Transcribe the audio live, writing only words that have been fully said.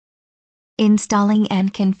Installing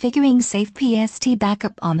and configuring Safe PST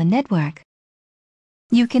Backup on the network.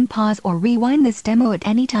 You can pause or rewind this demo at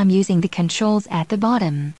any time using the controls at the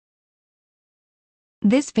bottom.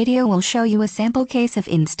 This video will show you a sample case of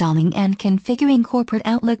installing and configuring Corporate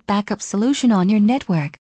Outlook Backup solution on your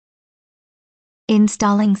network.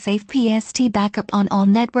 Installing Safe PST Backup on all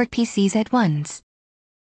network PCs at once.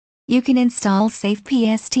 You can install Safe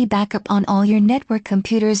PST Backup on all your network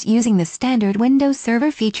computers using the standard Windows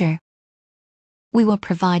Server feature. We will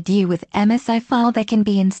provide you with MSI file that can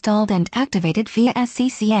be installed and activated via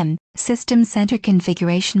SCCM, System Center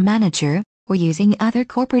Configuration Manager, or using other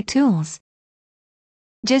corporate tools.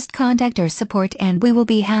 Just contact our support and we will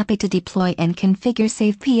be happy to deploy and configure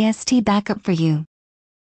Safe PST Backup for you.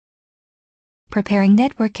 Preparing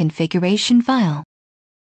network configuration file.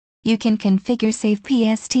 You can configure Safe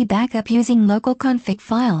PST Backup using local config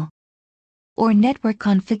file or network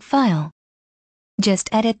config file. Just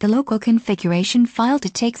edit the local configuration file to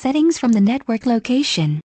take settings from the network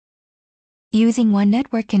location. Using one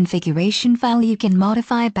network configuration file, you can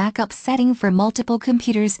modify backup setting for multiple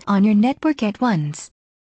computers on your network at once.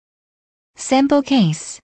 Sample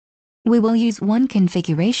case. We will use one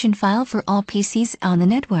configuration file for all PCs on the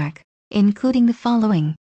network, including the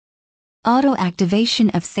following: auto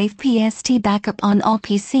activation of Safe PST Backup on all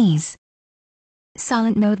PCs,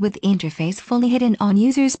 silent mode with interface fully hidden on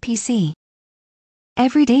user's PC,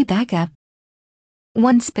 everyday backup,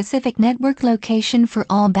 one specific network location for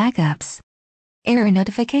all backups, error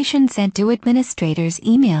notification sent to administrator's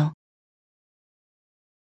email.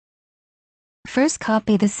 First,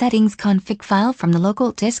 copy the settings config file from the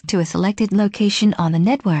local disk to a selected location on the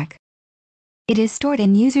network. It is stored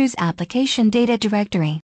in user's application data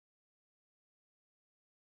directory.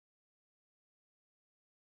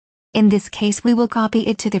 In this case, we will copy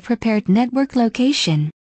it to the prepared network location.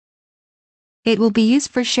 It will be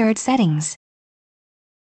used for shared settings.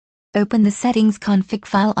 Open the settings config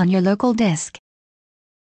file on your local disk.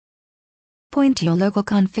 Point to your local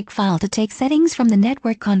config file to take settings from the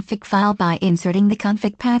network config file by inserting the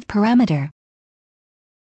config path parameter.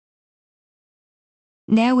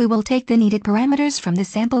 Now we will take the needed parameters from the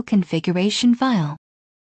sample configuration file.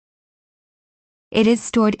 It is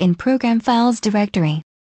stored in Program Files directory.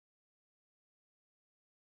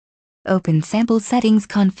 Open sample settings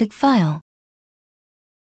config file.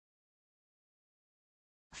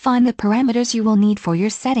 Find the parameters you will need for your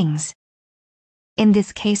settings. In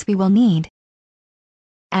this case, we will need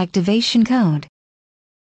activation code,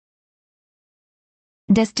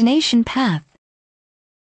 destination path,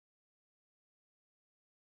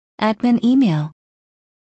 admin email,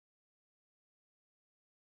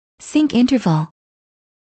 sync interval,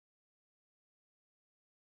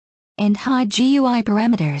 and hide GUI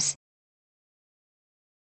parameters.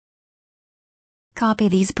 Copy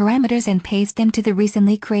these parameters and paste them to the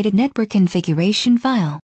recently created network configuration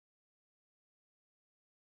file.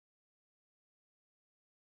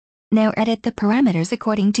 Now edit the parameters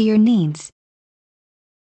according to your needs.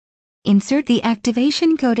 Insert the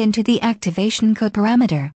activation code into the activation code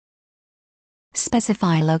parameter.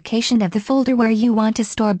 Specify location of the folder where you want to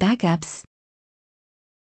store backups.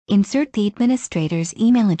 Insert the administrator's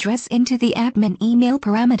email address into the admin email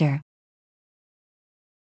parameter.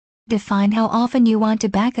 Define how often you want to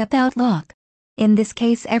back up Outlook. In this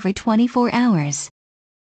case, every 24 hours.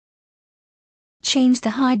 Change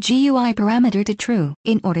the hide GUI parameter to true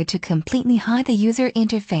in order to completely hide the user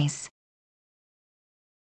interface.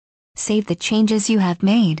 Save the changes you have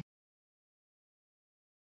made.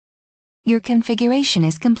 Your configuration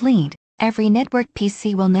is complete. Every network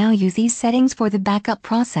PC will now use these settings for the backup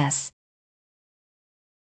process.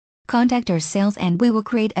 Contact our sales and we will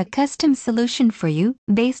create a custom solution for you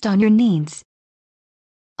based on your needs.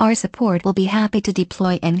 Our support will be happy to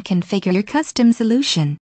deploy and configure your custom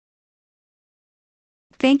solution.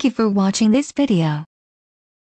 Thank you for watching this video.